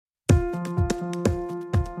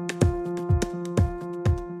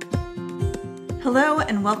Hello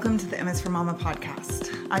and welcome to the M is for Mama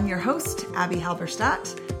podcast. I'm your host, Abby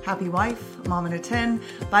Halberstadt, happy wife, mom of 10,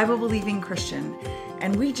 Bible-believing Christian.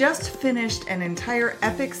 And we just finished an entire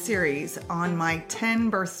epic series on my 10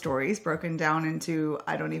 birth stories, broken down into,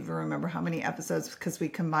 I don't even remember how many episodes because we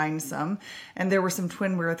combined some, and there were some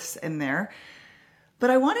twin births in there. But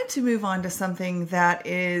I wanted to move on to something that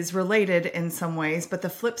is related in some ways, but the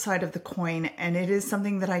flip side of the coin, and it is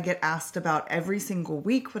something that I get asked about every single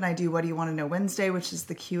week when I do What Do You Want to Know Wednesday, which is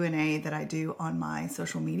the Q&A that I do on my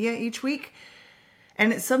social media each week.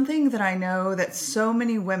 And it's something that I know that so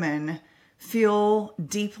many women feel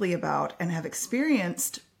deeply about and have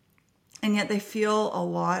experienced, and yet they feel a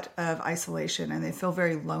lot of isolation and they feel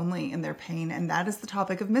very lonely in their pain, and that is the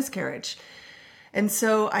topic of miscarriage. And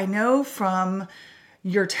so I know from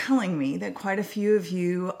you're telling me that quite a few of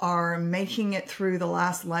you are making it through the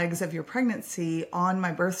last legs of your pregnancy on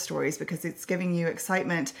my birth stories because it's giving you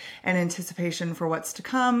excitement and anticipation for what's to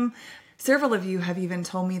come. Several of you have even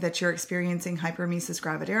told me that you're experiencing hyperemesis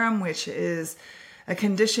gravidarum, which is a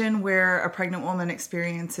condition where a pregnant woman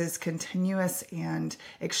experiences continuous and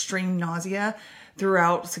extreme nausea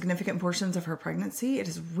throughout significant portions of her pregnancy. It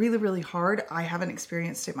is really, really hard. I haven't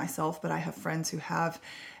experienced it myself, but I have friends who have,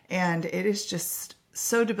 and it is just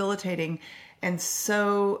so debilitating and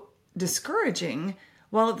so discouraging,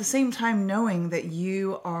 while at the same time knowing that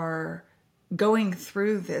you are going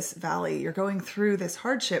through this valley, you're going through this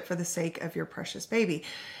hardship for the sake of your precious baby.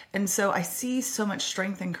 And so I see so much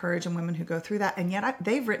strength and courage in women who go through that. And yet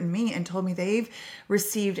they've written me and told me they've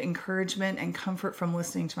received encouragement and comfort from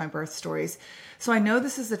listening to my birth stories. So I know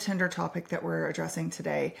this is a tender topic that we're addressing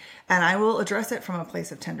today, and I will address it from a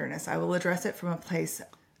place of tenderness. I will address it from a place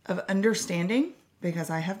of understanding,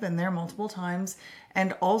 because I have been there multiple times,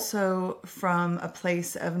 and also from a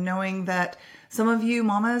place of knowing that some of you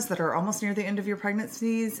mamas that are almost near the end of your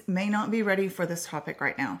pregnancies may not be ready for this topic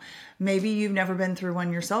right now. Maybe you've never been through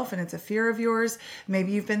one yourself and it's a fear of yours.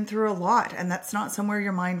 Maybe you've been through a lot and that's not somewhere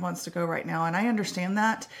your mind wants to go right now. And I understand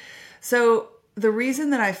that. So the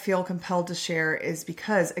reason that I feel compelled to share is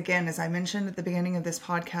because, again, as I mentioned at the beginning of this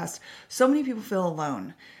podcast, so many people feel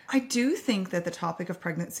alone. I do think that the topic of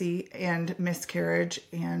pregnancy and miscarriage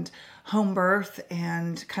and home birth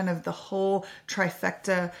and kind of the whole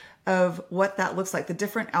trifecta of what that looks like, the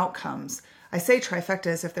different outcomes. I say trifecta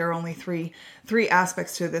as if there are only three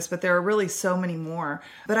aspects to this, but there are really so many more.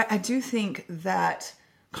 But I do think that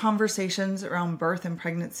conversations around birth and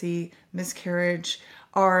pregnancy, miscarriage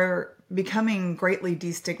are becoming greatly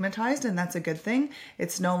destigmatized, and that's a good thing.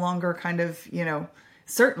 It's no longer kind of,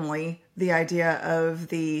 certainly the idea of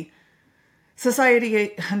the society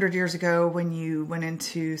 800 years ago when you went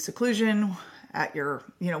into seclusion at your,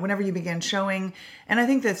 whenever you began showing. And I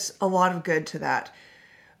think that's a lot of good to that.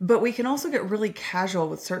 But we can also get really casual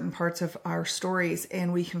with certain parts of our stories,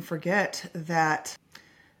 and we can forget that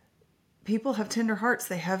people have tender hearts.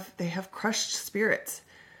 They have crushed spirits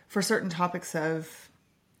for certain topics of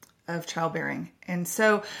childbearing. And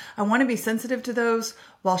so I want to be sensitive to those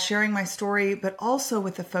while sharing my story, but also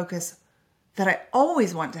with the focus that I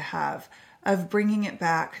always want to have of bringing it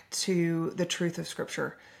back to the truth of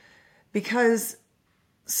Scripture. Because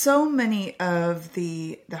so many of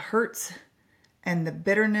the hurts and the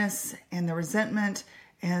bitterness and the resentment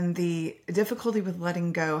and the difficulty with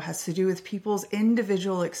letting go has to do with people's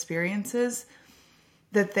individual experiences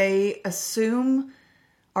that they assume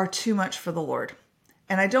are too much for the Lord.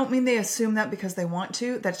 And I don't mean they assume that because they want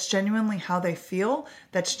to. That's genuinely how they feel.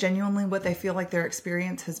 That's genuinely what they feel like their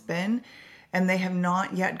experience has been. And they have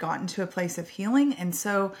not yet gotten to a place of healing. And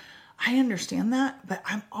so I understand that, but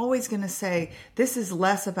I'm always going to say this is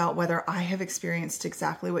less about whether I have experienced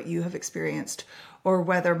exactly what you have experienced or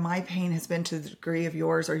whether my pain has been to the degree of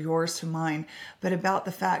yours or yours to mine, but about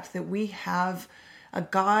the fact that we have a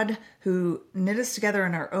God who knit us together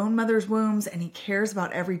in our own mother's wombs, and He cares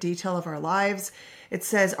about every detail of our lives. It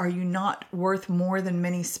says, are you not worth more than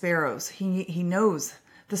many sparrows? He knows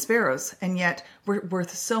the sparrows, and yet we're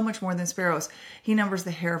worth so much more than sparrows. He numbers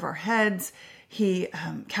the hair of our heads. He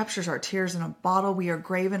captures our tears in a bottle. We are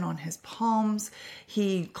graven on His palms.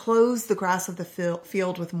 He clothes the grass of the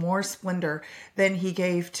field with more splendor than He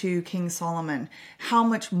gave to King Solomon. How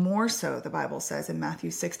much more so, the Bible says in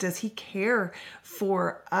Matthew 6, does He care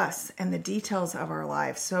for us and the details of our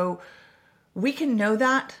lives? So we can know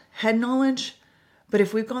that head knowledge, but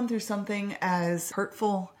if we've gone through something as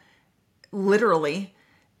hurtful, literally,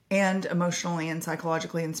 and emotionally and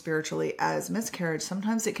psychologically and spiritually as miscarriage,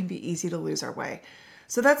 sometimes it can be easy to lose our way.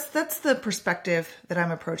 So that's the perspective that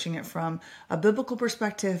I'm approaching it from, a biblical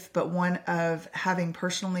perspective, but one of having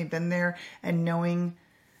personally been there and knowing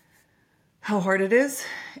how hard it is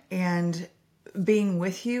and being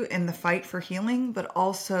with you in the fight for healing, but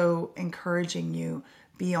also encouraging you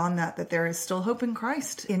beyond that there is still hope in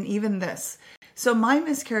Christ in even this. So my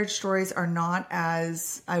miscarriage stories are not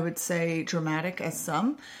as, I would say, dramatic as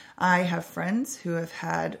some. I have friends who have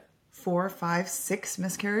had 4, 5, 6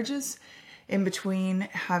 miscarriages in between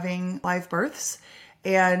having live births.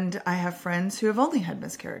 And I have friends who have only had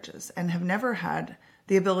miscarriages and have never had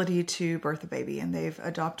the ability to birth a baby, and they've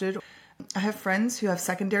adopted. I have friends who have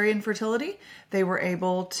secondary infertility. They were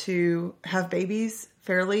able to have babies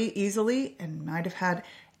fairly easily and might have had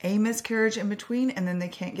a miscarriage in between, and then they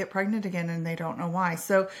can't get pregnant again and they don't know why.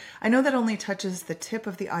 So I know that only touches the tip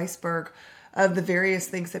of the iceberg of the various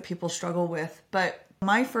things that people struggle with. But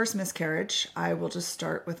my first miscarriage, I will just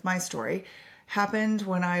start with my story, happened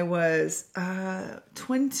when I was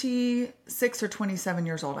 26 or 27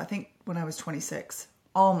 years old. I think when I was 26,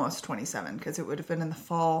 almost 27, because it would have been in the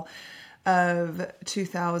fall of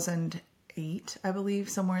 2008, I believe,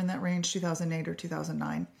 somewhere in that range, 2008 or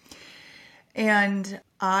 2009. And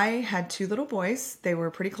I had 2 little boys. They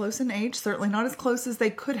were pretty close in age, certainly not as close as they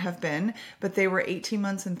could have been, but they were 18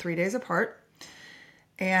 months and 3 days apart.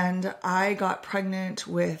 And I got pregnant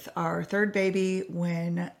with our third baby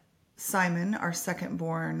when Simon, our second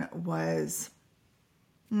born, was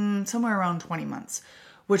somewhere around 20 months,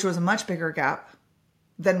 which was a much bigger gap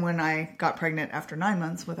than when I got pregnant after 9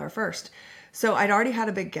 months with our first. So I'd already had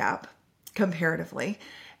a big gap comparatively,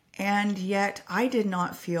 and yet I did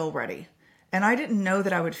not feel ready. And I didn't know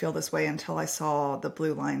that I would feel this way until I saw the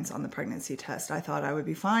blue lines on the pregnancy test. I thought I would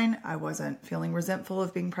be fine. I wasn't feeling resentful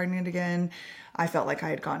of being pregnant again. I felt like I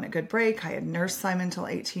had gotten a good break. I had nursed Simon till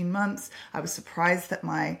 18 months. I was surprised that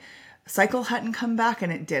my cycle hadn't come back,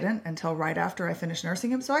 and it didn't until right after I finished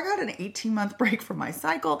nursing him. So I got an 18-month break from my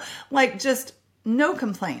cycle, like just no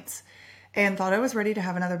complaints, and thought I was ready to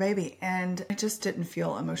have another baby. And I just didn't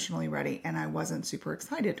feel emotionally ready. And I wasn't super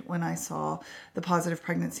excited when I saw the positive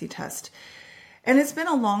pregnancy test. And it's been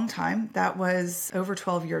a long time. That was over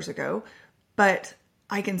 12 years ago, but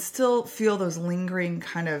I can still feel those lingering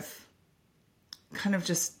kind of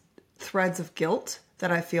just threads of guilt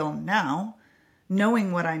that I feel now,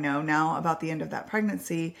 knowing what I know now about the end of that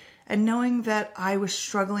pregnancy, and knowing that I was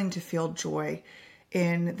struggling to feel joy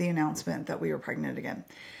in the announcement that we were pregnant again.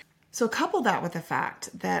 So couple that with the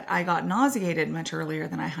fact that I got nauseated much earlier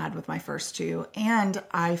than I had with my first 2, and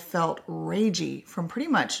I felt ragey from pretty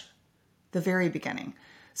much the very beginning.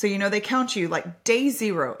 So, they count you like day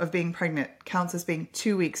 0 of being pregnant counts as being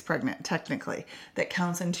 2 weeks pregnant, technically. That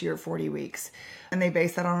counts into your 40 weeks. And they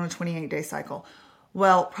base that on a 28-day cycle.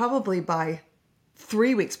 Well, probably by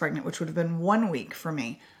 3 weeks pregnant, which would have been 1 week for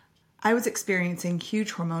me, I was experiencing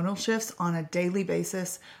huge hormonal shifts on a daily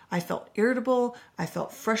basis. I felt irritable. I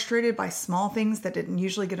felt frustrated by small things that didn't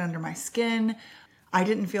usually get under my skin. I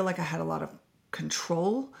didn't feel like I had a lot of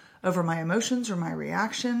control over my emotions or my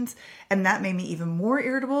reactions. And that made me even more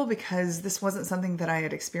irritable because this wasn't something that I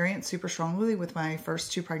had experienced super strongly with my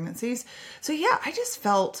first 2 pregnancies. So yeah, I just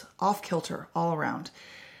felt off kilter all around.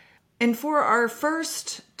 And for our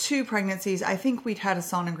first 2 pregnancies, I think we'd had a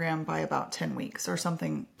sonogram by about 10 weeks or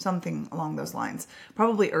something along those lines.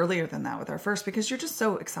 Probably earlier than that with our first, because you're just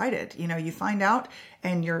so excited. You find out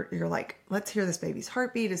and you're like, let's hear this baby's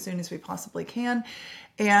heartbeat as soon as we possibly can.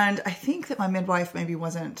 And I think that my midwife maybe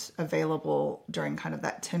wasn't available during kind of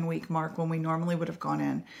that 10-week mark when we normally would have gone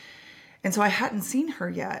in. And so I hadn't seen her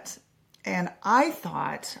yet. And I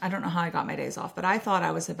thought, I don't know how I got my days off, but I thought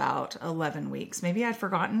I was about 11 weeks. Maybe I'd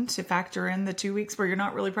forgotten to factor in the 2 weeks where you're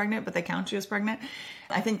not really pregnant, but they count you as pregnant.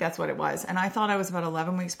 I think that's what it was. And I thought I was about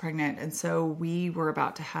 11 weeks pregnant. And so we were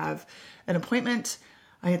about to have an appointment.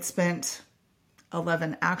 I had spent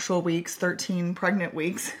 11 actual weeks, 13 pregnant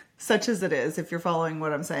weeks, such as it is, if you're following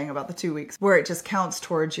what I'm saying about the 2 weeks, where it just counts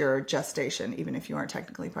towards your gestation, even if you aren't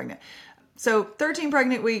technically pregnant. So 13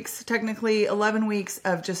 pregnant weeks, technically 11 weeks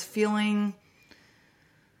of just feeling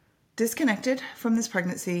disconnected from this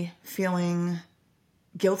pregnancy, feeling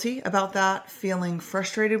guilty about that, feeling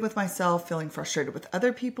frustrated with myself, feeling frustrated with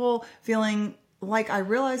other people, feeling like I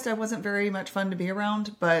realized I wasn't very much fun to be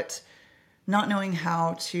around, but not knowing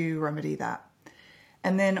how to remedy that.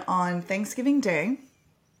 And then on Thanksgiving Day,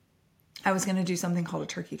 I was going to do something called a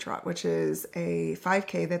turkey trot, which is a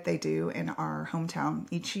 5K that they do in our hometown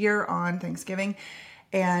each year on Thanksgiving.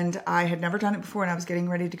 And I had never done it before, and I was getting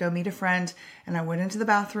ready to go meet a friend, and I went into the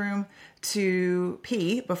bathroom to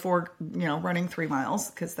pee before, running 3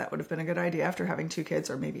 miles, because that would have been a good idea after having 2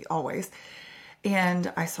 kids, or maybe always.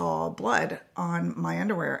 And I saw blood on my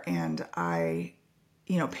underwear, and I,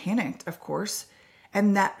 panicked, of course.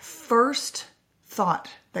 And that first thought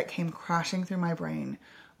that came crashing through my brain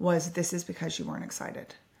was, this is because you weren't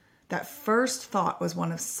excited. that first thought was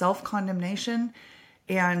one of self-condemnation.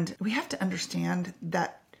 And we have to understand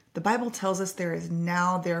that the Bible tells us there is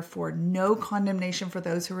now, therefore, no condemnation for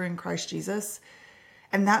those who are in Christ Jesus.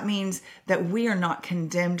 And that means that we are not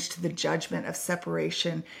condemned to the judgment of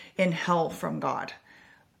separation in hell from God.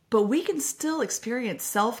 But we can still experience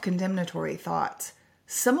self-condemnatory thoughts,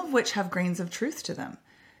 some of which have grains of truth to them.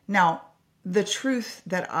 Now, the truth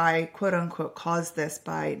that I, quote unquote, caused this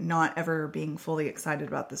by not ever being fully excited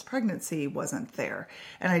about this pregnancy wasn't there.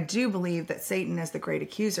 And I do believe that Satan is the great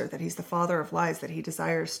accuser, that he's the father of lies, that he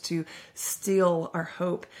desires to steal our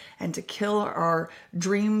hope and to kill our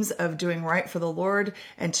dreams of doing right for the Lord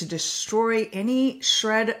and to destroy any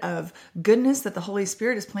shred of goodness that the Holy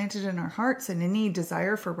Spirit has planted in our hearts and any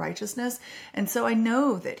desire for righteousness. And so I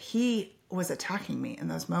know that he was attacking me in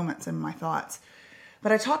those moments in my thoughts.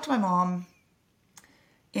 But I talked to my mom,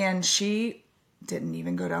 and she didn't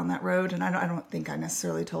even go down that road. And I don't think I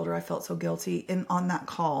necessarily told her I felt so guilty on that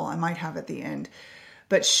call. I might have at the end.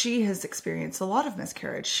 But she has experienced a lot of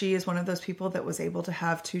miscarriage. She is one of those people that was able to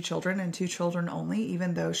have 2 children and 2 children only,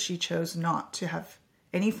 even though she chose not to have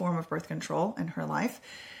any form of birth control in her life.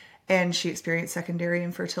 And she experienced secondary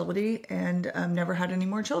infertility and never had any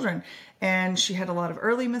more children. And she had a lot of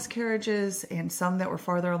early miscarriages and some that were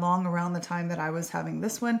farther along around the time that I was having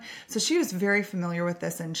this one. So she was very familiar with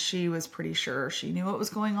this, and she was pretty sure she knew what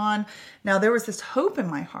was going on. Now, there was this hope in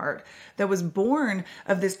my heart that was born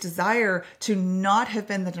of this desire to not have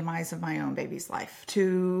been the demise of my own baby's life,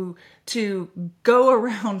 to go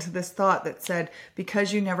around this thought that said,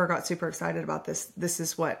 because you never got super excited about this, this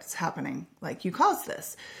is what's happening. Like, you caused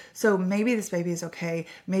this. So maybe this baby is okay.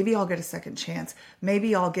 Maybe I'll get a second chance.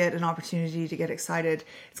 Maybe I'll get an opportunity to get excited.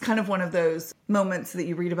 It's kind of one of those moments that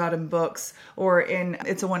you read about in books or in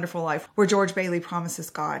It's a Wonderful Life, where George Bailey promises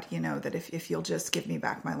God, that if you'll just give me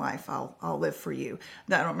back my life, I'll live for you.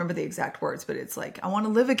 I don't remember the exact words, but it's like, I want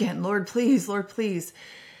to live again. Lord, please, Lord, please.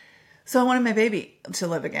 So I wanted my baby to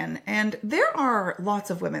live again. And there are lots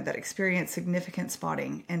of women that experience significant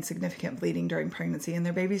spotting and significant bleeding during pregnancy, and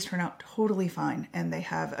their babies turn out totally fine. And they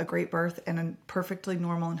have a great birth and a perfectly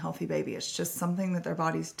normal and healthy baby. It's just something that their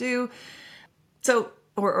bodies do. So,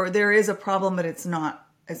 or there is a problem, but it's not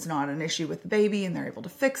an issue with the baby, and they're able to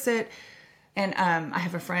fix it. And I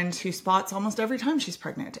have a friend who spots almost every time she's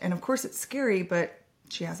pregnant. And of course it's scary, but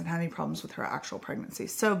she hasn't had any problems with her actual pregnancy.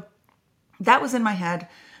 So that was in my head,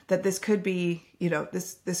 that this could be,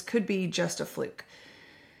 this could be just a fluke.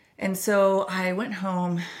 And so I went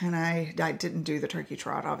home, and I didn't do the turkey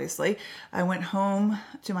trot, obviously. I went home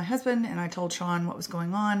to my husband, and I told Sean what was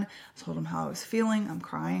going on. I told him how I was feeling. I'm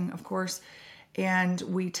crying, of course. And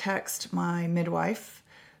we text my midwife,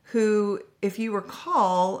 who, if you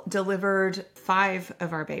recall, delivered 5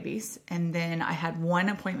 of our babies. And then I had one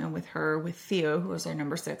appointment with her with Theo, who was our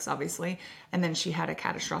number 6, obviously. And then she had a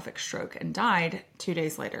catastrophic stroke and died 2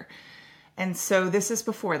 days later. And so this is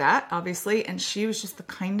before that, obviously. And she was just the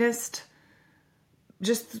kindest,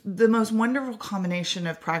 just the most wonderful combination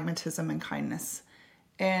of pragmatism and kindness.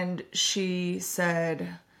 And she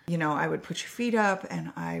said, I would put your feet up,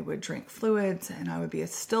 and I would drink fluids, and I would be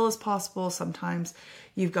as still as possible. Sometimes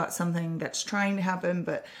you've got something that's trying to happen,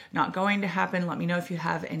 but not going to happen. Let me know if you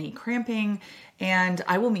have any cramping, and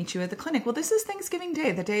I will meet you at the clinic. Well, this is Thanksgiving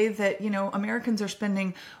Day, the day that, Americans are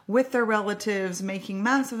spending with their relatives, making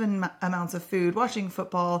massive amounts of food, watching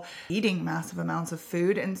football, eating massive amounts of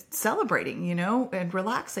food, and celebrating, and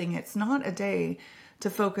relaxing. It's not a day to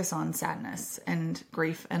focus on sadness and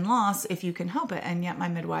grief and loss if you can help it. And yet my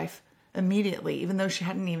midwife immediately, even though she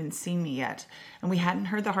hadn't even seen me yet and we hadn't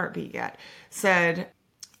heard the heartbeat yet, said,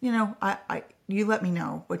 you let me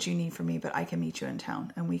know what you need from me, but I can meet you in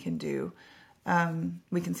town and we can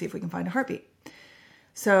see if we can find a heartbeat.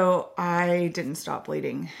 So I didn't stop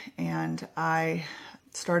bleeding, and I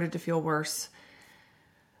started to feel worse,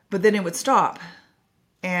 but then it would stop.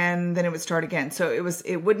 And then it would start again. So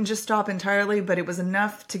it wouldn't just stop entirely, but it was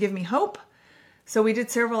enough to give me hope. So we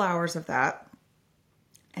did several hours of that.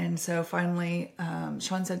 And so finally,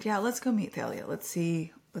 Sean said, yeah, let's go meet Thalia. Let's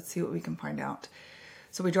see what we can find out.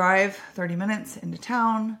 So we drive 30 minutes into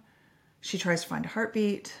town. She tries to find a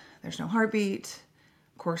heartbeat. There's no heartbeat.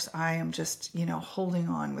 Of course, I am just, holding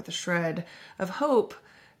on with a shred of hope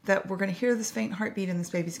that we're going to hear this faint heartbeat and this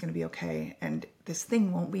baby's going to be okay. And this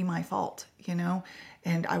thing won't be my fault,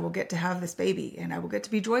 and I will get to have this baby and I will get to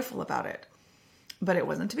be joyful about it. But it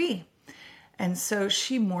wasn't to be. And so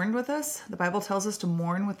she mourned with us. The Bible tells us to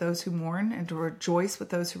mourn with those who mourn and to rejoice with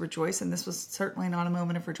those who rejoice. And this was certainly not a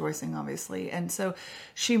moment of rejoicing, obviously. And so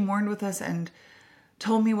she mourned with us and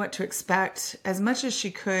told me what to expect as much as she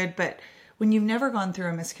could. But when you've never gone through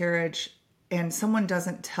a miscarriage, and someone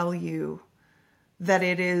doesn't tell you that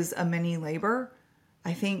it is a mini labor,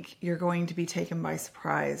 I think you're going to be taken by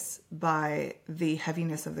surprise by the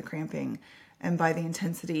heaviness of the cramping and by the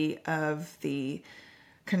intensity of the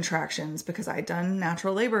contractions, because I'd done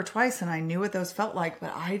natural labor twice and I knew what those felt like,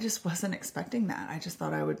 but I just wasn't expecting that. I just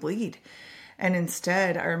thought I would bleed. And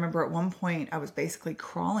instead, I remember at one point I was basically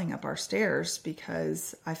crawling up our stairs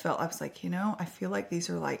because I was like, I feel like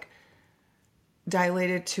these are like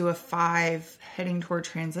dilated to a 5 heading toward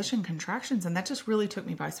transition contractions. And that just really took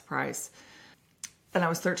me by surprise. And I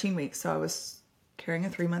was 13 weeks, so I was carrying a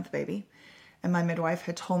 3-month baby. And my midwife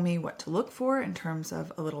had told me what to look for in terms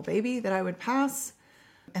of a little baby that I would pass.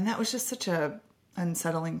 And that was just such a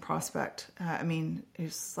unsettling prospect.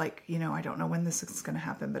 It's like, I don't know when this is going to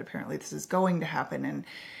happen, but apparently this is going to happen.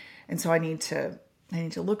 And so I need to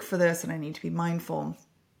look for this, and I need to be mindful.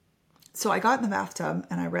 So I got in the bathtub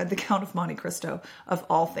and I read The Count of Monte Cristo, of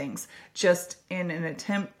all things, just in an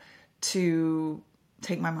attempt to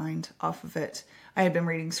take my mind off of it. I had been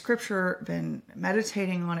reading scripture, been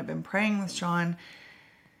meditating on it, been praying with Sean,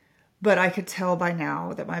 but I could tell by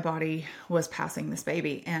now that my body was passing this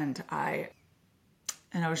baby, and I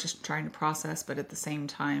was just trying to process, but at the same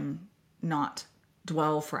time not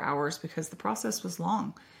dwell for hours because the process was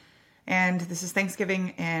long. And this is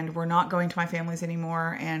Thanksgiving, and we're not going to my family's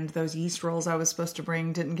anymore, and those yeast rolls I was supposed to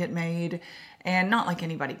bring didn't get made, and not like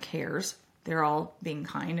anybody cares. They're all being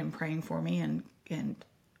kind and praying for me and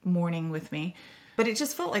mourning with me. But it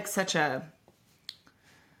just felt like such an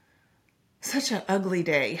ugly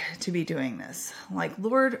day to be doing this. Like,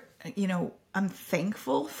 Lord, I'm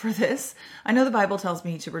thankful for this. I know the Bible tells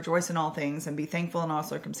me to rejoice in all things and be thankful in all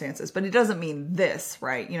circumstances, but it doesn't mean this,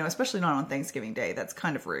 right? Especially not on Thanksgiving Day. That's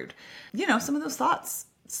kind of rude. Some of those thoughts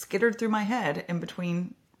skittered through my head in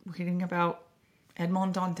between reading about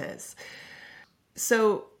Edmond Dantes.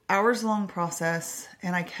 So, hours long process,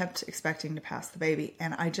 and I kept expecting to pass the baby,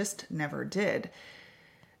 and I just never did.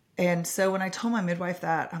 And so when I told my midwife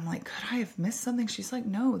that, I'm like, could I have missed something? She's like,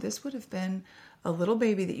 no, this would have been a little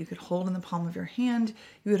baby that you could hold in the palm of your hand.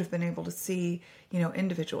 You would have been able to see,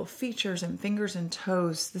 individual features and fingers and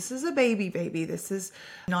toes. This is a baby. This is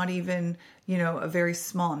not even, a very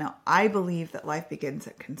small. Now, I believe that life begins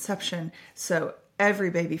at conception. So every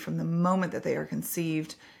baby from the moment that they are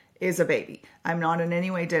conceived is a baby. I'm not in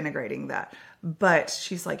any way denigrating that. But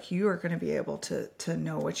she's like, you are going to be able to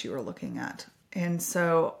know what you are looking at. And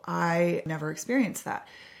so I never experienced that.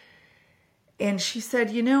 And she said,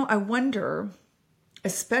 I wonder,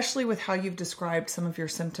 especially with how you've described some of your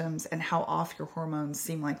symptoms and how off your hormones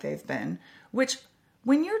seem like they've been, which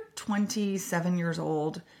when you're 27 years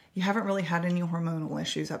old, you haven't really had any hormonal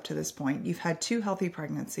issues up to this point. You've had 2 healthy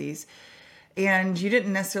pregnancies, and you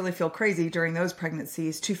didn't necessarily feel crazy during those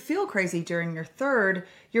pregnancies. To feel crazy during your 3rd,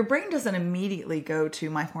 your brain doesn't immediately go to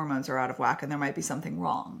my hormones are out of whack and there might be something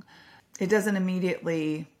wrong. It doesn't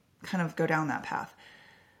immediately kind of go down that path.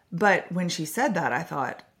 But when she said that, I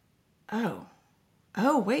thought, oh,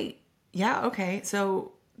 wait. Yeah, okay.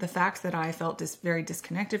 So the fact that I felt very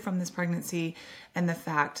disconnected from this pregnancy, and the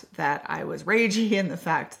fact that I was ragey, and the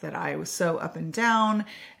fact that I was so up and down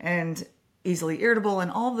and easily irritable,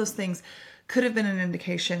 and all of those things could have been an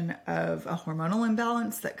indication of a hormonal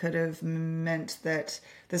imbalance that could have meant that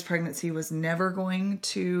this pregnancy was never going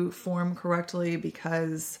to form correctly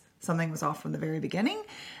because something was off from the very beginning.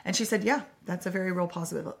 And she said, yeah, that's a very real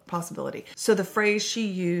possibility. So the phrase she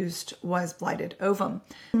used was blighted ovum.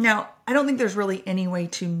 Now, I don't think there's really any way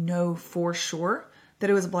to know for sure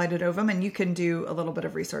that it was a blighted ovum, and you can do a little bit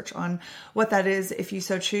of research on what that is if you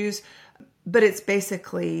so choose. But it's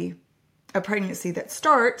basically a pregnancy that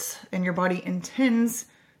starts and your body intends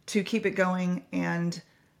to keep it going, and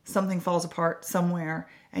something falls apart somewhere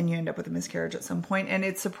and you end up with a miscarriage at some point. And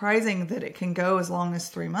it's surprising that it can go as long as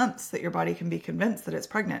 3 months, that your body can be convinced that it's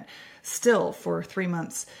pregnant still for 3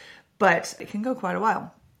 months, but it can go quite a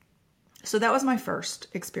while. So that was my first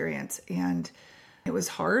experience, and it was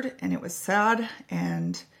hard and it was sad,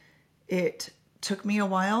 and it took me a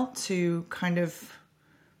while to kind of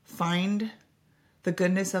find the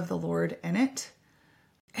goodness of the Lord in it.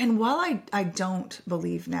 And while I don't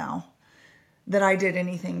believe now that I did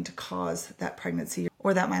anything to cause that pregnancy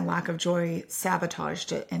or that my lack of joy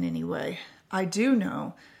sabotaged it in any way, I do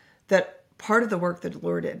know that part of the work that the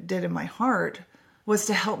Lord did in my heart was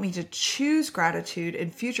to help me to choose gratitude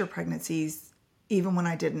in future pregnancies, even when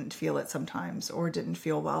I didn't feel it sometimes, or didn't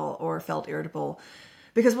feel well, or felt irritable,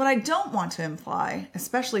 Because what I don't want to imply,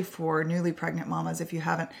 especially for newly pregnant mamas, if you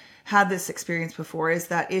haven't had this experience before, is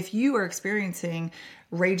that if you are experiencing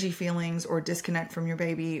ragey feelings or disconnect from your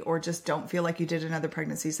baby, or just don't feel like you did in other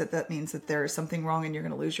pregnancies, that means that there's something wrong and you're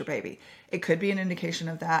going to lose your baby. It could be an indication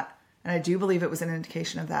of that. And I do believe it was an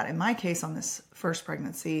indication of that in my case on this first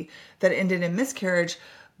pregnancy that ended in miscarriage,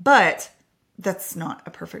 but that's not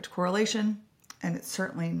a perfect correlation, and it's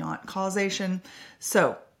certainly not causation.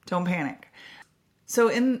 So don't panic. So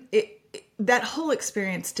that whole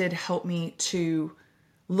experience did help me to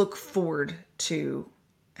look forward to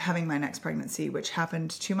having my next pregnancy, which happened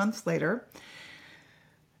 2 months later.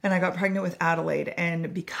 And I got pregnant with Adelaide.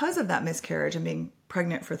 And because of that miscarriage and being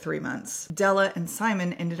pregnant for 3 months, Della and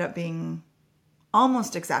Simon ended up being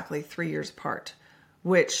almost exactly 3 years apart,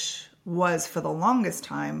 which was for the longest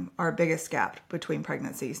time our biggest gap between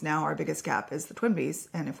pregnancies. Now our biggest gap is the twinbies,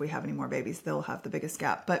 and if we have any more babies, they'll have the biggest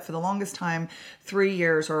gap. But for the longest time, 3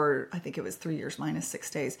 years, or I think it was 3 years minus 6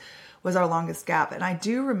 days, was our longest gap. And I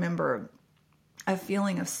do remember a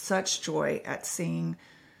feeling of such joy at seeing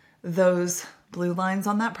those blue lines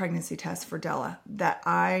on that pregnancy test for Della, that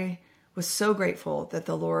I was so grateful that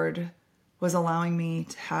the Lord was allowing me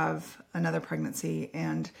to have another pregnancy.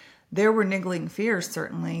 And there were niggling fears,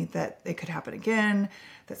 certainly, that it could happen again,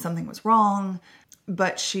 that something was wrong,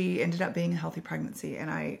 but she ended up being a healthy pregnancy. And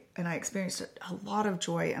I experienced a lot of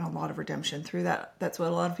joy and a lot of redemption through that. That's what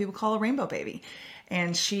a lot of people call a rainbow baby.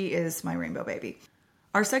 And she is my rainbow baby.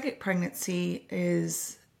 Our second pregnancy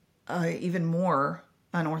is even more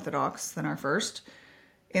unorthodox than our first,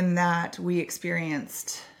 in that we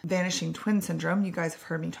experienced vanishing twin syndrome. You guys have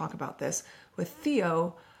heard me talk about this with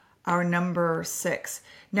Theo, our number 6.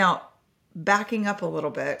 Now, backing up a little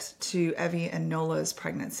bit to Evie and Nola's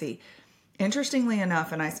pregnancy. Interestingly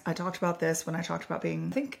enough, and I talked about this when I talked about being,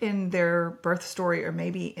 I think in their birth story, or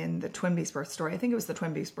maybe in the twinbies birth story. I think it was the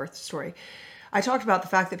twinbies birth story. I talked about the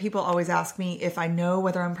fact that people always ask me if I know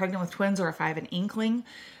whether I'm pregnant with twins or if I have an inkling.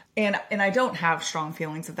 And I don't have strong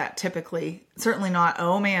feelings of that typically. Certainly not,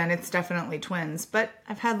 oh man, it's definitely twins. But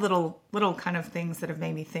I've had little kind of things that have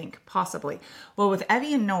made me think possibly. Well, with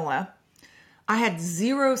Evie and Nola, I had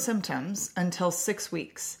 0 symptoms until 6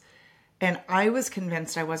 weeks. And I was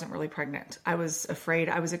convinced I wasn't really pregnant. I was afraid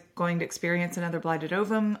I was going to experience another blighted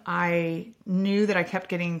ovum. I knew that I kept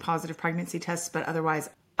getting positive pregnancy tests, but otherwise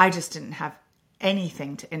I just didn't have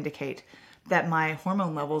anything to indicate that my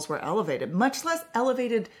hormone levels were elevated, much less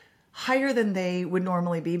elevated higher than they would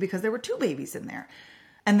normally be, because there were 2 babies in there.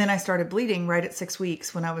 And then I started bleeding right at 6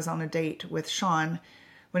 weeks when I was on a date with Sean,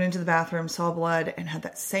 went into the bathroom, saw blood, and had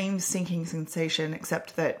that same sinking sensation,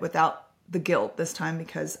 except that without the guilt this time,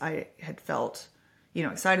 because I had felt,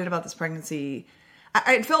 excited about this pregnancy.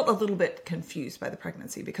 I had felt a little bit confused by the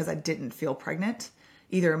pregnancy because I didn't feel pregnant,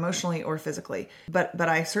 either emotionally or physically. But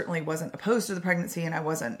I certainly wasn't opposed to the pregnancy, and I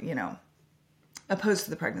wasn't, opposed to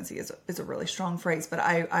the pregnancy is a really strong phrase, but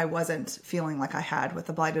I wasn't feeling like I had with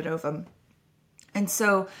the blighted ovum. And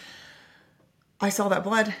so I saw that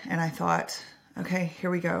blood and I thought, okay, here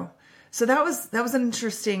we go. So that was an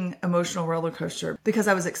interesting emotional roller coaster, because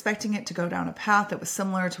I was expecting it to go down a path that was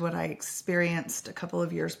similar to what I experienced a couple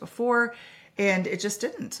of years before, and it just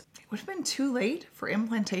didn't. It would have been too late for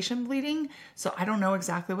implantation bleeding, so I don't know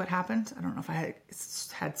exactly what happened. I don't know if I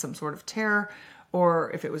had some sort of tear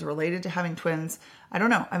or if it was related to having twins. I don't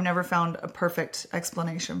know. I've never found a perfect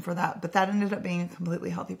explanation for that, but that ended up being a completely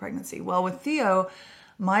healthy pregnancy. Well, with Theo,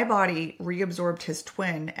 my body reabsorbed his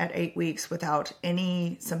twin at 8 weeks without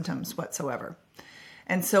any symptoms whatsoever.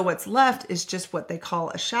 And so what's left is just what they call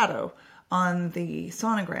a shadow on the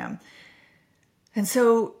sonogram. And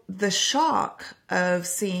so the shock of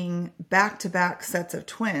seeing back-to-back sets of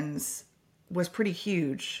twins was pretty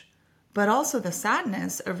huge, but also the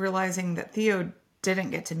sadness of realizing that Theo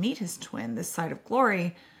didn't get to meet his twin this side of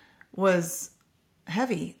glory was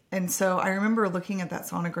heavy. And so I remember looking at that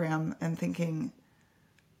sonogram and thinking,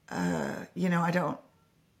 I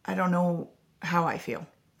don't know how I feel.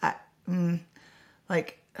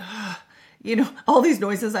 All these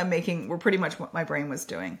noises I'm making were pretty much what my brain was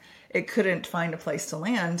doing. It couldn't find a place to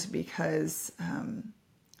land because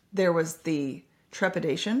there was the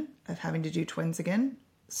trepidation of having to do twins again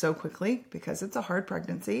so quickly, because it's a hard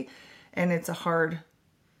pregnancy and it's a hard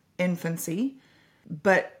infancy.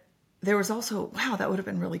 But there was also, wow, that would have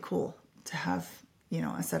been really cool to have,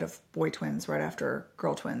 a set of boy twins right after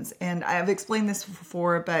girl twins. And I've explained this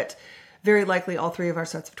before, but very likely all 3 of our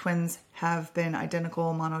sets of twins have been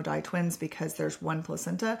identical monodi twins because there's 1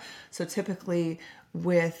 placenta. So typically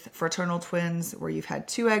with fraternal twins where you've had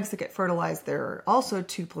 2 eggs that get fertilized, there are also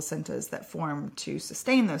 2 placentas that form to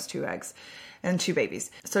sustain those 2 eggs and 2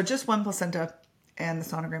 babies. So just 1 placenta. And the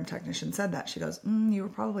sonogram technician said that. She goes, you were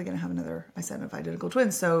probably going to have another. I said, if identical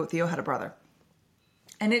twins. So Theo had a brother.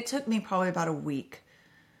 And it took me probably about a week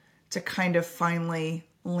to kind of finally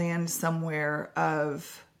land somewhere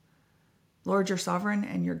of, Lord, you're sovereign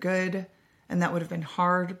and you're good. And that would have been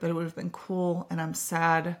hard, but it would have been cool. And I'm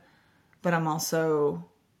sad, but I'm also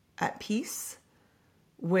at peace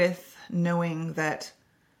with knowing that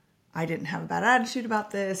I didn't have a bad attitude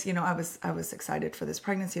about this. You know, I was excited for this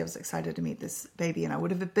pregnancy. I was excited to meet this baby, and I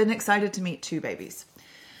would have been excited to meet 2 babies.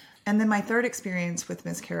 And then my third experience with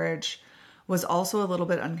miscarriage was also a little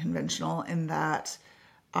bit unconventional in that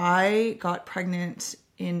I got pregnant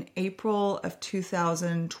in April of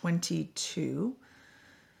 2022.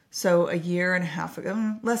 So a year and a half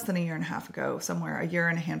ago, less than a year and a half ago, somewhere a year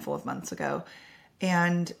and a handful of months ago.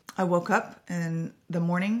 And I woke up in the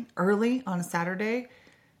morning early on a Saturday,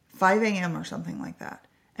 5 a.m. or something like that,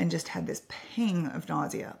 and just had this ping of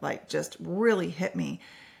nausea, like just really hit me.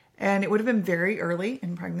 And it would have been very early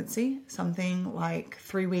in pregnancy, something like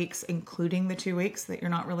 3 weeks, including the 2 weeks that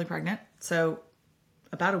you're not really pregnant. So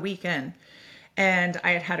about a week in. And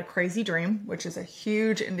I had had a crazy dream, which is a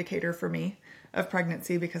huge indicator for me of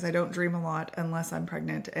pregnancy because I don't dream a lot unless I'm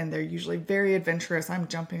pregnant, and they're usually very adventurous. I'm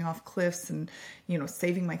jumping off cliffs and,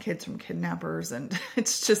 saving my kids from kidnappers, and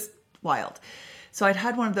it's just wild. So I'd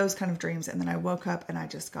had one of those kind of dreams, and then I woke up and I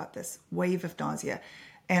just got this wave of nausea,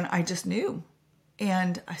 and I just knew.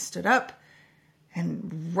 And I stood up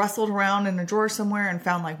and rustled around in a drawer somewhere and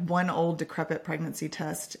found like one old decrepit pregnancy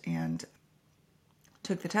test and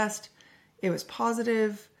took the test. It was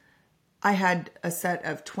positive. I had a set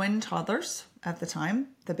of twin toddlers at the time.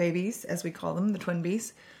 The babies, as we call them, the twin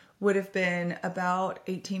bees, would have been about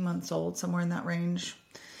 18 months old, somewhere in that range.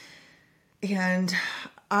 And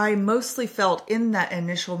I mostly felt in that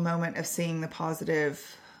initial moment of seeing the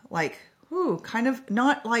positive, like, kind of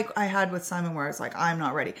not like I had with Simon where I was like, I'm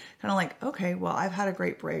not ready. Kind of like, okay, well, I've had a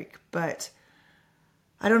great break, but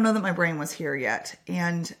I don't know that my brain was here yet.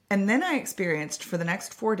 And then I experienced for the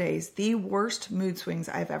next 4 days the worst mood swings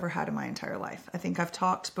I've ever had in my entire life. I think I've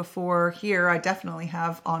talked before here, I definitely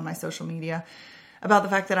have on my social media, about the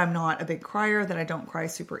fact that I'm not a big crier, that I don't cry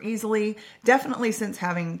super easily. Definitely since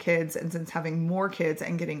having kids and since having more kids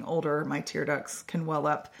and getting older, my tear ducts can well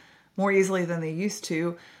up more easily than they used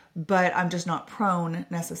to, but I'm just not prone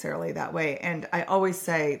necessarily that way. And I always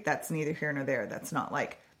say that's neither here nor there. That's not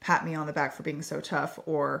like pat me on the back for being so tough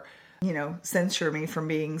or, censure me from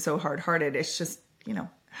being so hard-hearted. It's just,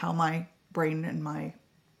 how my brain and my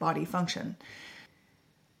body function.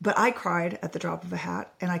 But I cried at the drop of a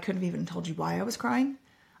hat, and I couldn't have even told you why I was crying.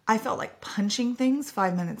 I felt like punching things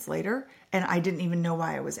 5 minutes later, and I didn't even know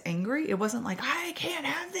why I was angry. It wasn't like, I can't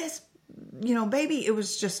have this, baby. It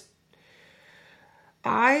was just,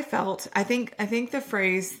 I think the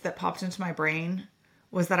phrase that popped into my brain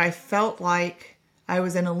was that I felt like I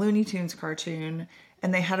was in a Looney Tunes cartoon,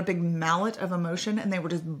 and they had a big mallet of emotion, and they were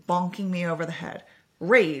just bonking me over the head.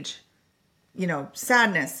 Rage,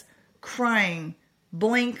 sadness, crying,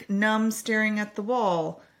 blank, numb, staring at the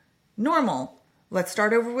wall. Normal. Let's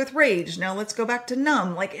start over with rage. Now let's go back to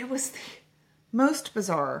numb. Like, it was the most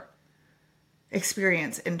bizarre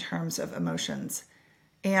experience in terms of emotions.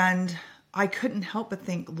 And I couldn't help but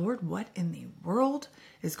think, Lord, what in the world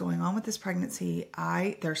is going on with this pregnancy?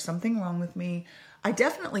 There's something wrong with me. I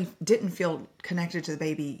definitely didn't feel connected to the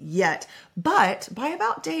baby yet. But by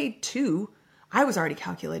about day 2, I was already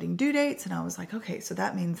calculating due dates. And I was like, okay, so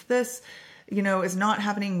that means this is not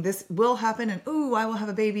happening. This will happen. And I will have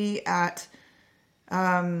a baby at,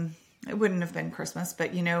 it wouldn't have been Christmas,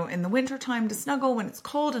 but in the winter time to snuggle when it's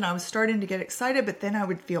cold. And I was starting to get excited, but then I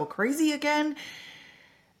would feel crazy again.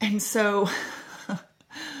 And so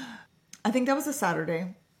I think that was a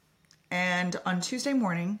Saturday. And on Tuesday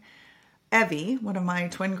morning, Evie, one of my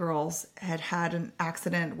twin girls, had an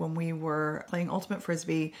accident when we were playing Ultimate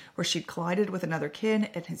Frisbee where she'd collided with another kid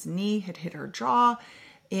and his knee had hit her jaw.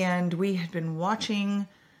 And we had been watching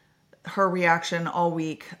her reaction all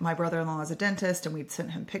week. My brother-in-law is a dentist, and we'd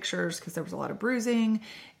sent him pictures because there was a lot of bruising.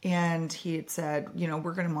 And he had said,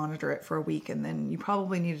 we're going to monitor it for a week, and then you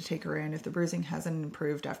probably need to take her in if the bruising hasn't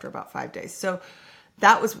improved after about 5 days. So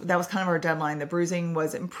that was kind of our deadline. The bruising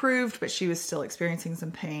was improved, but she was still experiencing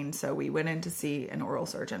some pain. So we went in to see an oral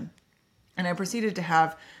surgeon. And I proceeded to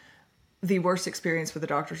have the worst experience with the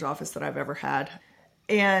doctor's office that I've ever had.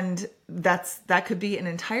 And that could be an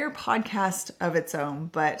entire podcast of its own,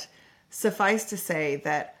 but suffice to say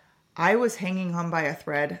that I was hanging on by a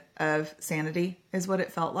thread of sanity is what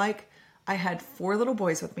it felt like. I had 4 little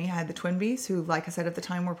boys with me. I had the twin bees who, like I said, at the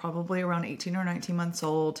time were probably around 18 or 19 months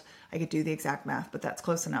old. I could do the exact math, but that's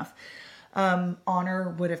close enough.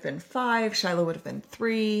 Honor would have been 5. Shiloh would have been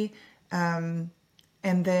 3. And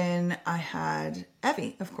then I had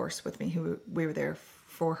Evie, of course, with me, who we were there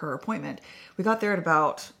for her appointment. We got there at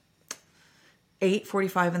about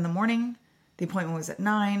 8:45 in the morning. The appointment was at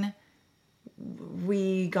 9.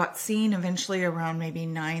 We got seen eventually around maybe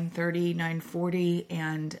 9:30, 9:40.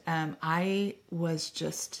 And I was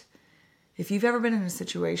just, if you've ever been in a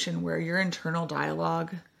situation where your internal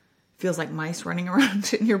dialogue feels like mice running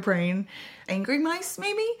around in your brain, angry mice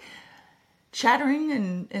maybe,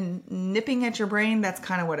 chattering and nipping at your brain, that's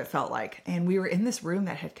kind of what it felt like. And we were in this room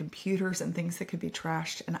that had computers and things that could be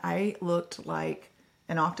trashed. And I looked like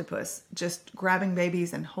an octopus, just grabbing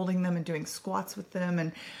babies and holding them and doing squats with them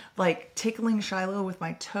and like tickling Shiloh with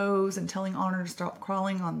my toes and telling Honor to stop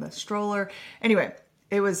crawling on the stroller. Anyway,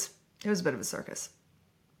 it was a bit of a circus.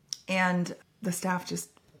 And the staff just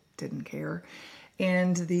didn't care.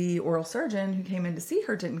 And the oral surgeon who came in to see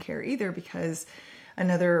her didn't care either, because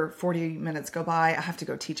another 40 minutes go by. I have to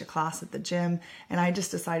go teach a class at the gym. And I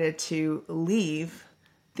just decided to leave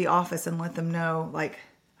the office and let them know, like,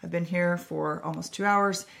 I've been here for almost 2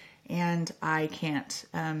 hours and I can't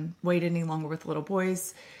wait any longer with the little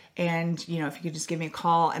boys. And, if you could just give me a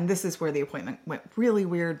call. And this is where the appointment went really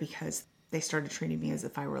weird, because they started treating me as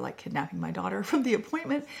if I were like kidnapping my daughter from the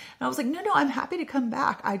appointment. And I was like, no, I'm happy to come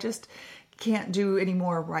back. I just can't do any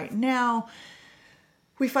more right now.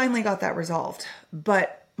 We finally got that resolved.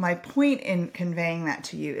 But my point in conveying that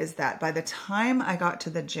to you is that by the time I got to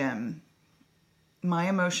the gym, my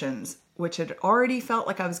emotions, which had already felt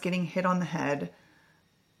like I was getting hit on the head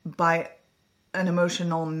by an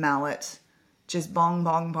emotional mallet, just bong,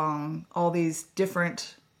 bong, bong, all these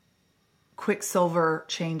different quicksilver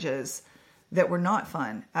changes that were not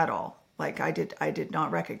fun at all. Like I did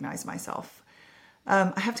not recognize myself.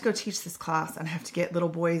 I have to go teach this class and I have to get little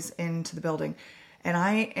boys into the building. And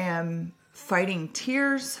I am fighting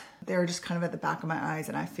tears. They're just kind of at the back of my eyes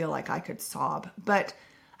and I feel like I could sob. But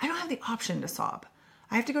I don't have the option to sob.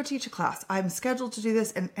 I have to go teach a class. I'm scheduled to do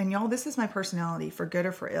this. And y'all, this is my personality, for good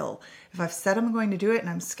or for ill. If I've said I'm going to do it and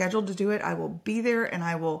I'm scheduled to do it, I will be there and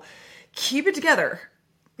I will keep it together.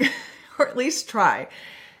 Or at least try.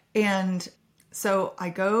 And so I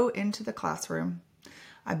go into the classroom.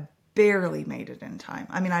 I barely made it in time.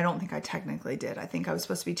 I mean, I don't think I technically did. I think I was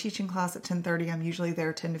supposed to be teaching class at 10:30. I'm usually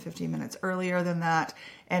there 10 to 15 minutes earlier than that.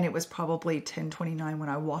 And it was probably 10:29 when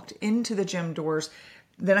I walked into the gym doors.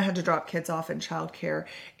 Then I had to drop kids off in childcare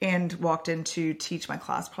and walked in to teach my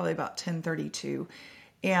class probably about 10:32.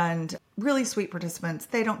 And really sweet participants.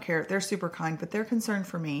 They don't care. They're super kind, but they're concerned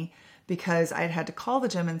for me because I had to call the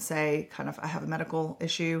gym and say, kind of, I have a medical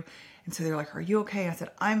issue. And so they're like, are you okay? I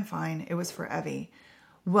said, I'm fine. It was for Evie.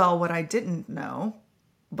 Well, what I didn't know,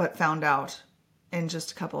 but found out in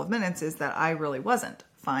just a couple of minutes, is that I really wasn't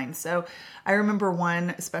fine. So I remember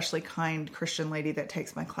one especially kind Christian lady that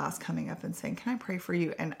takes my class coming up and saying, can I pray for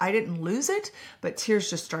you? And I didn't lose it, but tears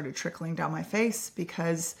just started trickling down my face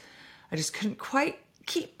because I just couldn't quite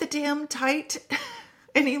keep the damn tight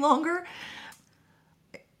any longer.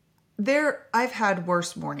 I've had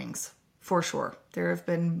worse mornings, for sure. There have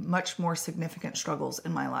been much more significant struggles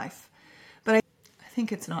in my life. But I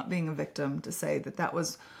think it's not being a victim to say that that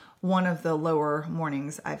was one of the lower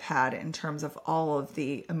mornings I've had in terms of all of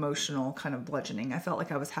the emotional kind of bludgeoning I felt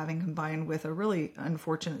like I was having, combined with a really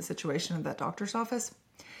unfortunate situation at that doctor's office.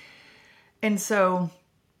 And so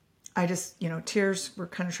I just, tears were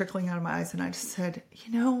kind of trickling out of my eyes. And I just said,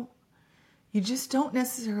 you just don't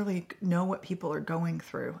necessarily know what people are going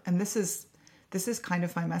through. And this is kind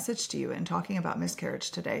of my message to you in talking about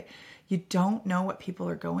miscarriage today. You don't know what people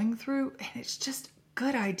are going through. And it's just a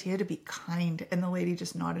good idea to be kind. And the lady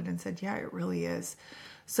just nodded and said, yeah, it really is.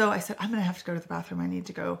 So I said, I'm going to have to go to the bathroom. I need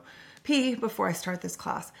to go pee before I start this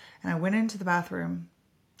class. And I went into the bathroom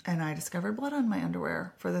and I discovered blood on my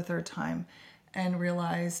underwear for the 3rd time and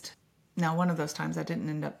realized, now one of those times I didn't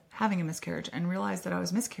end up having a miscarriage, and realized that I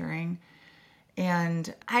was miscarrying.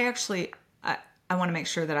 And I want to make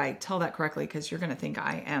sure that I tell that correctly, because you're going to think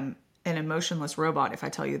I am an emotionless robot if I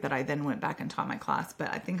tell you that I then went back and taught my class. But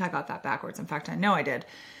I think I got that backwards. In fact, I know I did.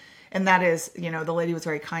 And that is, the lady was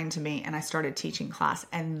very kind to me and I started teaching class.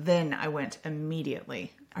 And then I went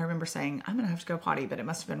immediately. I remember saying, I'm going to have to go potty, but it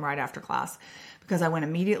must have been right after class, because I went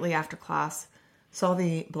immediately after class, saw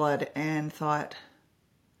the blood and thought,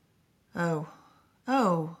 oh,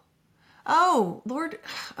 Lord,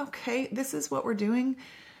 okay, this is what we're doing.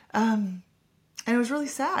 And it was really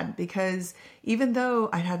sad, because even though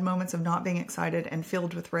I had moments of not being excited and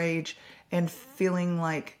filled with rage and feeling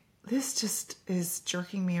like this just is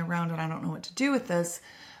jerking me around and I don't know what to do with this,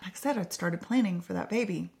 like I said, I'd started planning for that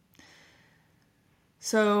baby.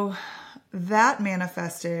 So that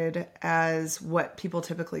manifested as what people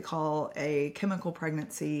typically call a chemical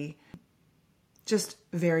pregnancy, just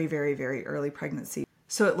very, very, very early pregnancy.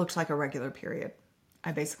 So it looked like a regular period.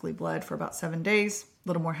 I basically bled for about 7 days, a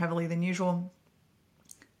little more heavily than usual.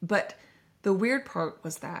 But the weird part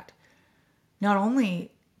was that not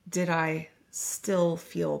only did I still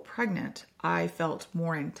feel pregnant, I felt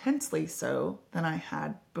more intensely so than I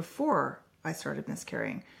had before I started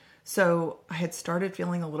miscarrying. So I had started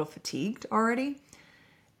feeling a little fatigued already,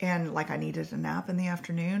 and like I needed a nap in the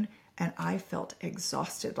afternoon, and I felt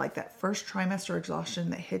exhausted, like that first trimester exhaustion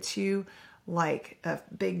that hits you like a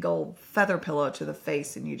big old feather pillow to the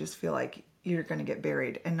face, and you just feel like you're going to get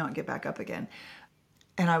buried and not get back up again.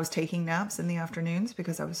 And I was taking naps in the afternoons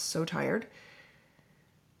because I was so tired.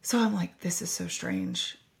 So I'm like, this is so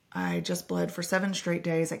strange. I just bled for 7 straight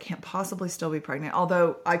days. I can't possibly still be pregnant.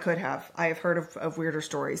 Although I could have. I have heard of weirder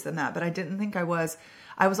stories than that, but I didn't think I was.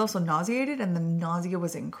 I was also nauseated, and the nausea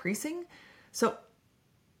was increasing. So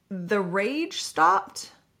the rage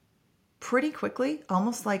stopped pretty quickly,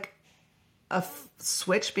 almost like a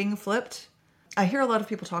switch being flipped. I hear a lot of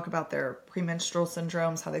people talk about their premenstrual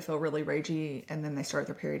syndromes, how they feel really ragey, and then they start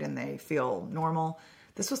their period and they feel normal.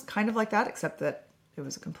 This was kind of like that, except that it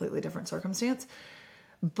was a completely different circumstance.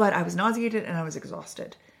 But I was nauseated and I was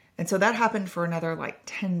exhausted. And so that happened for another like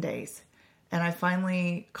 10 days. And I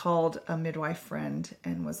finally called a midwife friend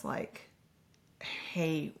and was like,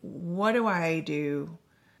 hey, what do I do?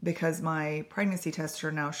 Because my pregnancy tests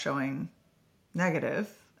are now showing negative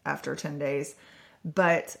after 10 days,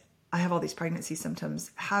 but I have all these pregnancy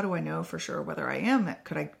symptoms. How do I know for sure whether I am?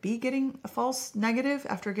 Could I be getting a false negative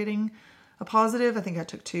after getting a positive? I think I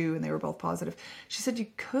took 2 and they were both positive. She said, you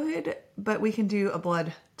could, but we can do a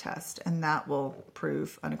blood test and that will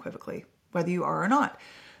prove unequivocally whether you are or not.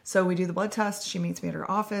 So we do the blood test. She meets me at her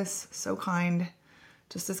office. So kind,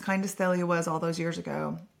 just as kind as Thalia was all those years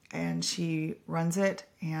ago. And she runs it,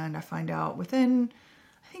 and I find out within,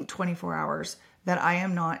 I think, 24 hours that I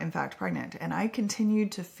am not, in fact, pregnant. And I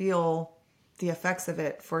continued to feel the effects of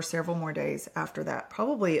it for several more days after that,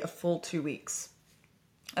 probably a full 2 weeks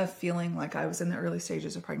of feeling like I was in the early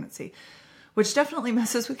stages of pregnancy, which definitely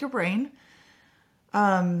messes with your brain.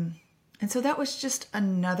 And so that was just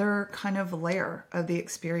another kind of layer of the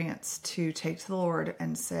experience to take to the Lord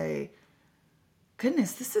and say,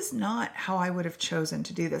 goodness, this is not how I would have chosen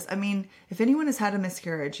to do this. I mean, if anyone has had a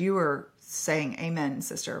miscarriage, you are saying amen,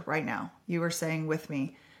 sister, right now. You are saying with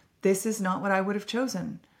me, this is not what I would have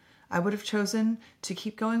chosen. I would have chosen to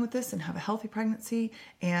keep going with this and have a healthy pregnancy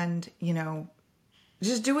and,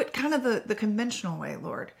 just do it kind of the conventional way,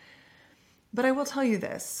 Lord. But I will tell you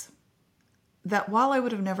this, that while I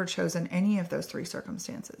would have never chosen any of those 3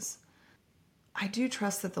 circumstances, I do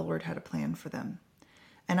trust that the Lord had a plan for them.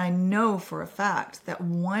 And I know for a fact that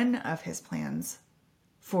one of his plans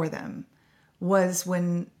for them was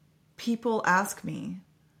when people ask me,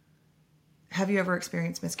 have you ever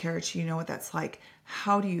experienced miscarriage? You know what that's like.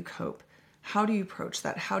 How do you cope? How do you approach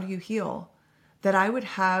that? How do you heal? That I would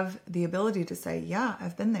have the ability to say, yeah,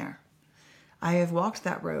 I've been there. I have walked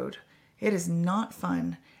that road. It is not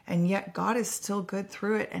fun. And yet God is still good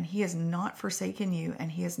through it. And he has not forsaken you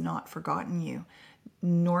and he has not forgotten you,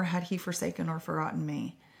 nor had he forsaken or forgotten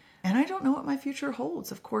me. And I don't know what my future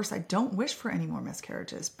holds. Of course, I don't wish for any more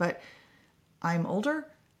miscarriages, but I'm older.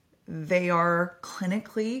 They are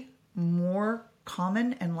clinically more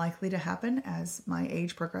common and likely to happen as my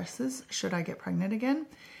age progresses, should I get pregnant again.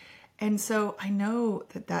 And so I know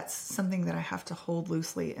that that's something that I have to hold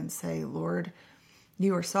loosely and say, Lord,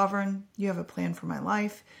 you are sovereign. You have a plan for my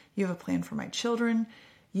life. You have a plan for my children.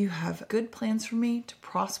 You have good plans for me to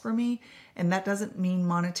prosper me. And that doesn't mean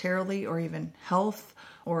monetarily or even health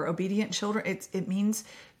or obedient children. It means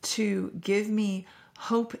to give me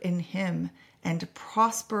hope in him and to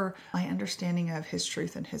prosper my understanding of his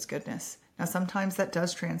truth and his goodness. Now, sometimes that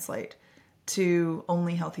does translate to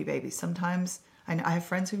only healthy babies. Sometimes I have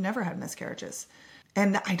friends who've never had miscarriages.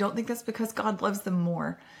 And I don't think that's because God loves them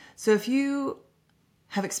more. So if you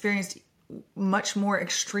have experienced much more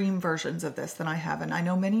extreme versions of this than I have, and I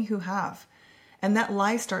know many who have, and that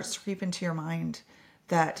lie starts to creep into your mind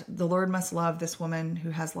that the Lord must love this woman who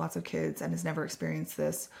has lots of kids and has never experienced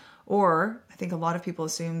this. Or I think a lot of people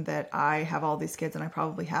assume that I have all these kids and I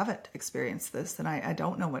probably haven't experienced this and I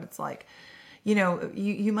don't know what it's like.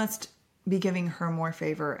 You must be giving her more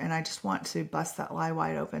favor. And I just want to bust that lie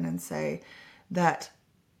wide open and say that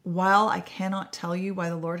while I cannot tell you why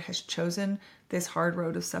the Lord has chosen this hard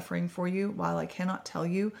road of suffering for you, while I cannot tell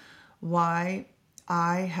you why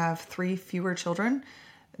I have 3 fewer children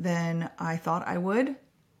than I thought I would,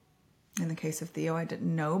 In the case of Theo, I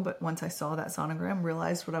didn't know, but once I saw that sonogram,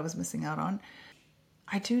 realized what I was missing out on.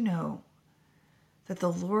 I do know that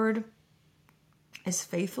the Lord is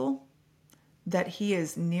faithful, that he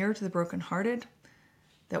is near to the brokenhearted,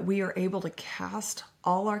 that we are able to cast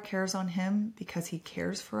all our cares on him because he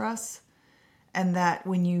cares for us. And that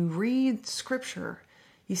when you read scripture,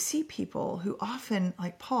 you see people who often,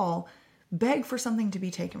 like Paul, beg for something to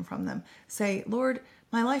be taken from them. Say, Lord,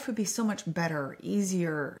 my life would be so much better,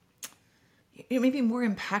 easier, maybe more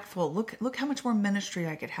impactful. Look how much more ministry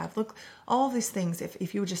I could have. Look, all of these things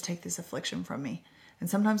if you would just take this affliction from me. And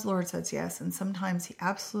sometimes the Lord says yes, and sometimes he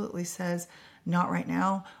absolutely says, not right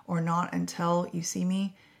now, or not until you see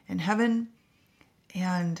me in heaven.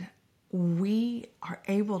 And we are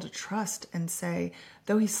able to trust and say,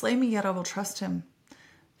 though he slay me, yet I will trust him.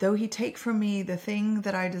 Though he take from me the thing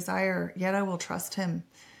that I desire, yet I will trust him,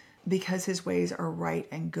 because his ways are right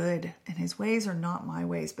and good. And his ways are not my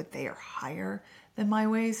ways, but they are higher than my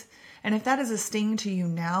ways. And if that is a sting to you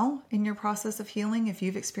now in your process of healing, if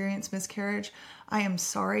you've experienced miscarriage, I am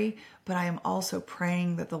sorry, but I am also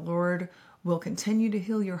praying that the Lord will continue to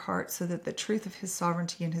heal your heart so that the truth of his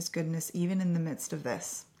sovereignty and his goodness, even in the midst of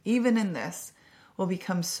this, even in this, will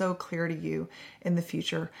become so clear to you in the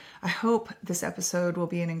future. I hope this episode will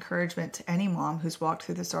be an encouragement to any mom who's walked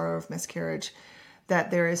through the sorrow of miscarriage,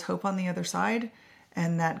 that there is hope on the other side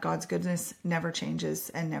and that God's goodness never changes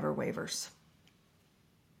and never wavers.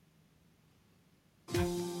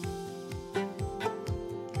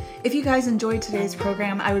 If you guys enjoyed today's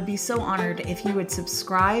program, I would be so honored if you would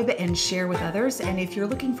subscribe and share with others. And if you're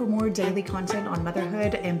looking for more daily content on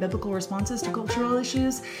motherhood and biblical responses to cultural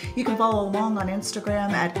issues, you can follow along on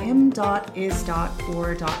Instagram at m.is.for.mama.